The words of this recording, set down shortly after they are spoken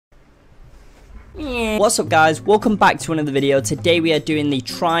What's up guys, welcome back to another video. Today we are doing the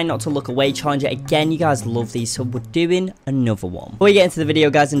try not to look away challenge. Again, you guys love these, so we're doing another one. Before we get into the video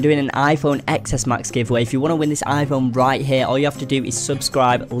guys, I'm doing an iPhone XS Max giveaway. If you want to win this iPhone right here, all you have to do is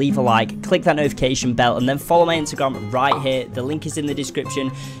subscribe, leave a like, click that notification bell, and then follow my Instagram right here. The link is in the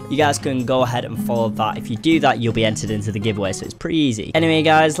description. You guys can go ahead and follow that. If you do that, you'll be entered into the giveaway, so it's pretty easy. Anyway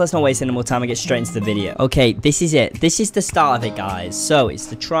guys, let's not waste any more time and get straight into the video. Okay, this is it. This is the start of it guys. So it's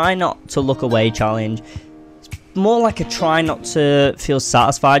the try not to look away challenge. More like a try not to feel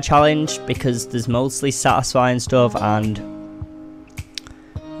satisfied challenge, because there's mostly satisfying stuff, and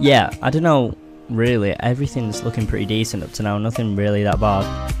yeah, I don't know, really everything's looking pretty decent up to now. Nothing really that bad.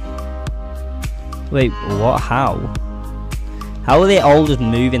 Wait, what? How are they all just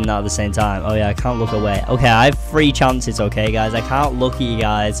moving that at the same time? Oh yeah, I can't look away. Okay, I have 3 chances. Okay guys, I can't look at you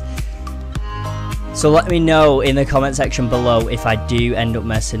guys, so let me know in the comment section below if I do end up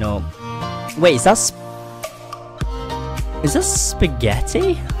messing up. Wait, is that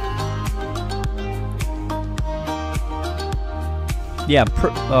spaghetti? Yeah,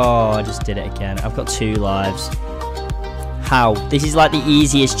 oh, I just did it again. I've got 2 lives. How? This is like the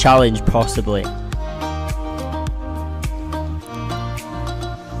easiest challenge possibly.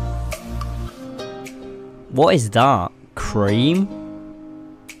 What is that? Cream?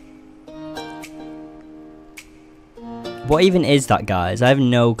 What even is that, guys? I have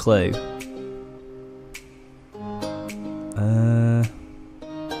no clue.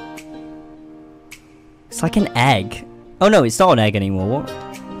 It's like an egg. Oh no, it's not an egg anymore. What?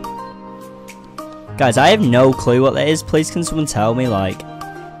 Guys, I have no clue what that is. Please can someone tell me? Like,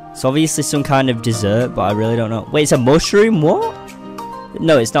 it's obviously some kind of dessert, but I really don't know. Wait, it's a mushroom? What?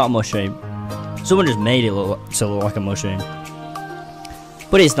 No, it's not a mushroom. Someone just made it look like a mushroom.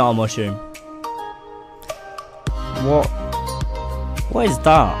 But it's not a mushroom. What? What is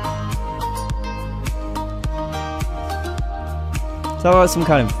that? Is that like some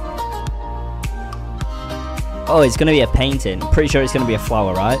kind of... Oh, it's gonna be a painting. Pretty sure it's gonna be a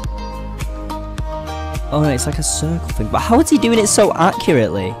flower, right? Oh no, it's like a circle thing. But how is he doing it so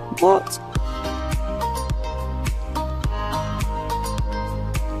accurately? What?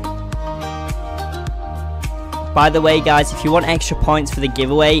 By the way, guys, if you want extra points for the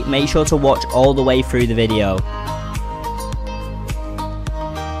giveaway, make sure to watch all the way through the video.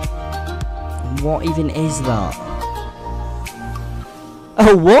 What even is that?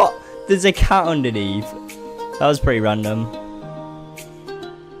 Oh, what? There's a cat underneath. That was pretty random.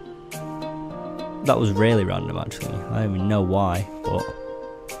 That was really random, actually. I don't even know why, but...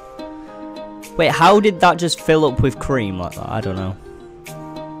 Wait, how did that just fill up with cream like that? I don't know.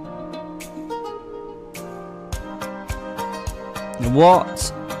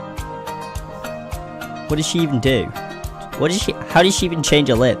 What? What did she even do? What did she... How did she even change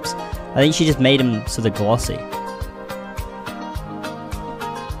her lips? I think she just made them so they're glossy.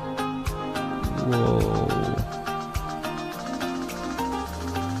 Whoa.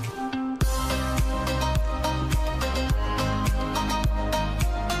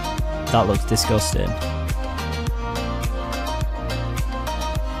 That looks disgusting.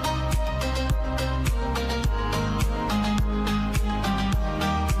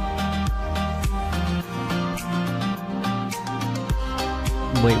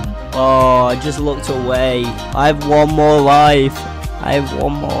 Wait, oh, I just looked away. I have 1 more life. I have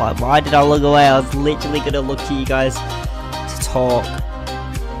 1 more life. Why did I look away? I was literally gonna look at you guys to talk.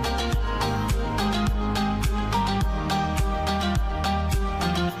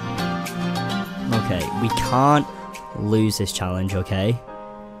 Okay, we can't lose this challenge, okay?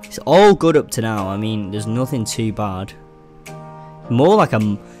 It's all good up to now. I mean, there's nothing too bad. More like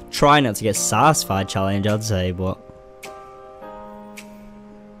I'm trying not to get satisfied challenge, I'd say, but...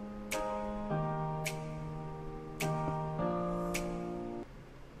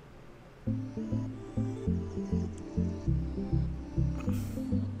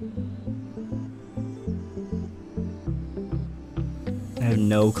 I have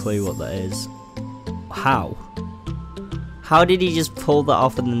no clue what that is. How? How did he just pull that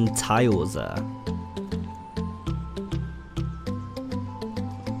off and then the tile was there?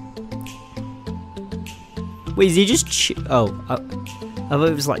 Wait, is he just oh, I thought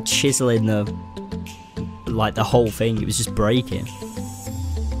it was like chiseling the whole thing. It was just breaking.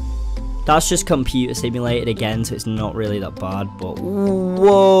 That's just computer simulated again, so it's not really that bad, but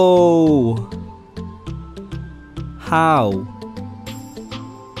whoa! How?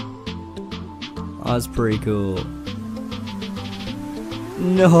 That's pretty cool.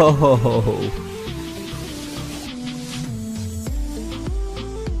 No!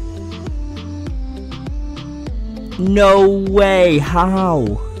 No way,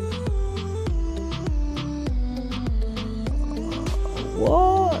 how?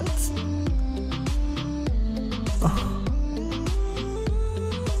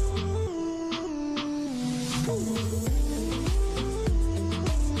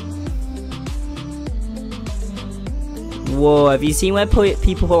 Whoa, have you seen where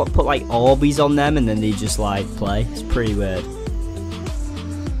people put like Orbeez on them and then they just like play? It's pretty weird.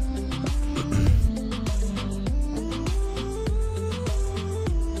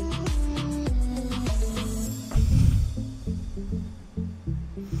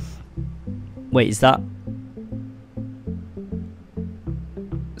 Wait, is that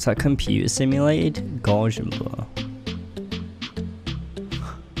computer simulated? Gaussian blur.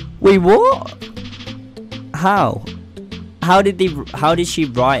 Wait, what? How? How did she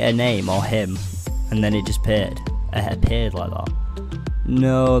write her name or him and then it just appeared? It appeared like that.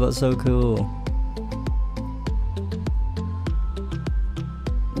 No, that's so cool.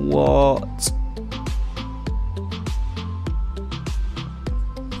 What?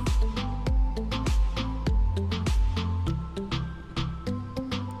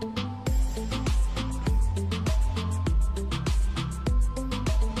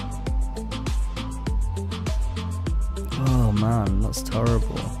 Oh man, that's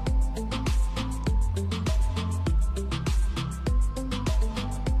terrible.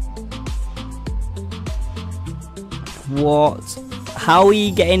 What? How are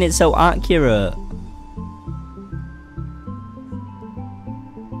you getting it so accurate?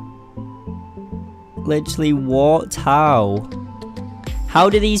 Literally, what? How? How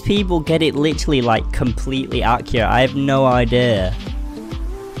do these people get it literally like completely accurate? I have no idea.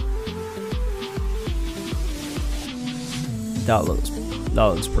 That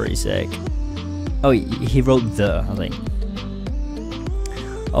looks pretty sick. Oh, he wrote the, I think.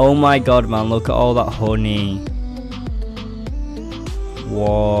 Oh my god, man, look at all that honey.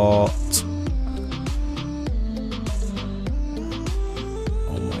 What?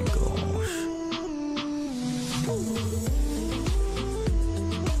 Oh my gosh.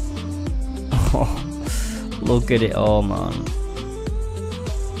 Oh, look at it all, man.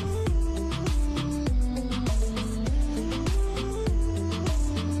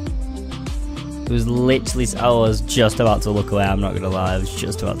 It was literally, I was just about to look away, I'm not gonna lie, I was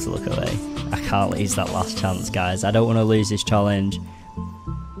just about to look away. I can't lose that last chance, guys. I don't want to lose this challenge.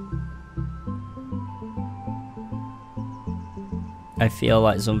 I feel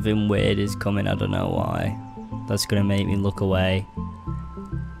like something weird is coming, I don't know why. That's gonna make me look away.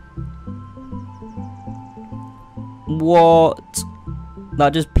 What?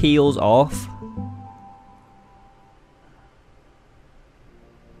 That just peels off?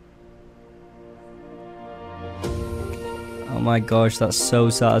 Oh my gosh, that's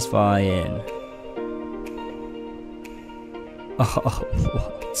so satisfying. Oh,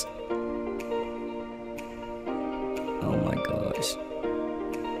 what? Oh my gosh.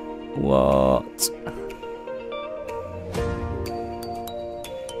 What?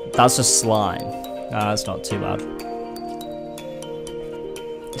 That's just slime. Ah, that's not too bad.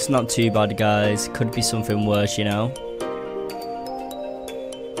 It's not too bad, guys. Could be something worse, you know?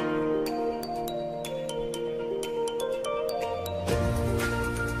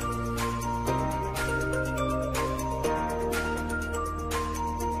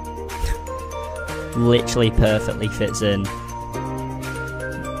 Literally perfectly fits in.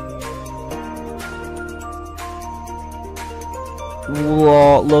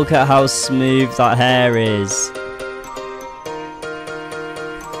 What? Look at how smooth that hair is.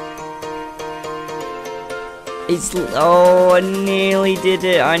 It's, oh, I nearly did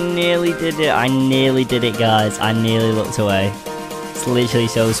it. I nearly did it. I nearly did it, guys. I nearly looked away. It's literally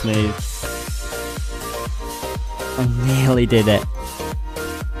so smooth. I nearly did it.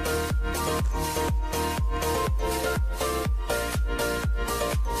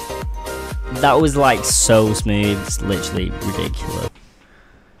 That was like so smooth, it's literally ridiculous.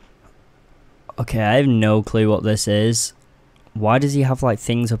 Okay, I have no clue what this is. Why does he have like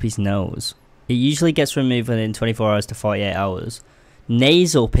things up his nose? It usually gets removed within 24 hours to 48 hours.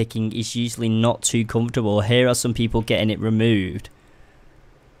 Nasal picking is usually not too comfortable. Here are some people getting it removed.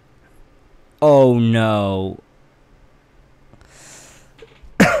 Oh no.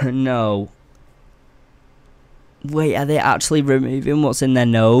 No. Wait, are they actually removing what's in their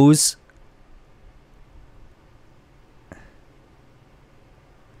nose?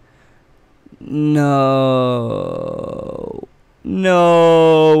 No.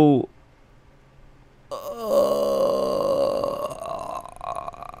 No.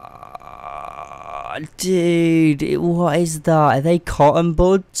 Dude, what is that? Are they cotton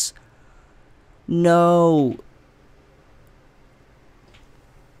buds? No.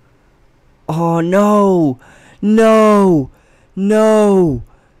 Oh no. No. No.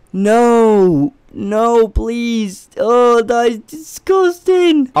 No. No, please. Oh, that is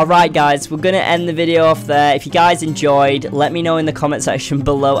disgusting. Alright, guys, we're going to end the video off there. If you guys enjoyed, let me know in the comment section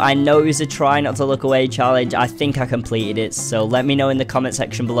below. I know it was a try not to look away challenge. I think I completed it, so let me know in the comment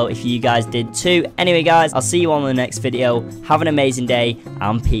section below if you guys did too. Anyway, guys, I'll see you on the next video. Have an amazing day,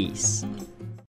 and peace.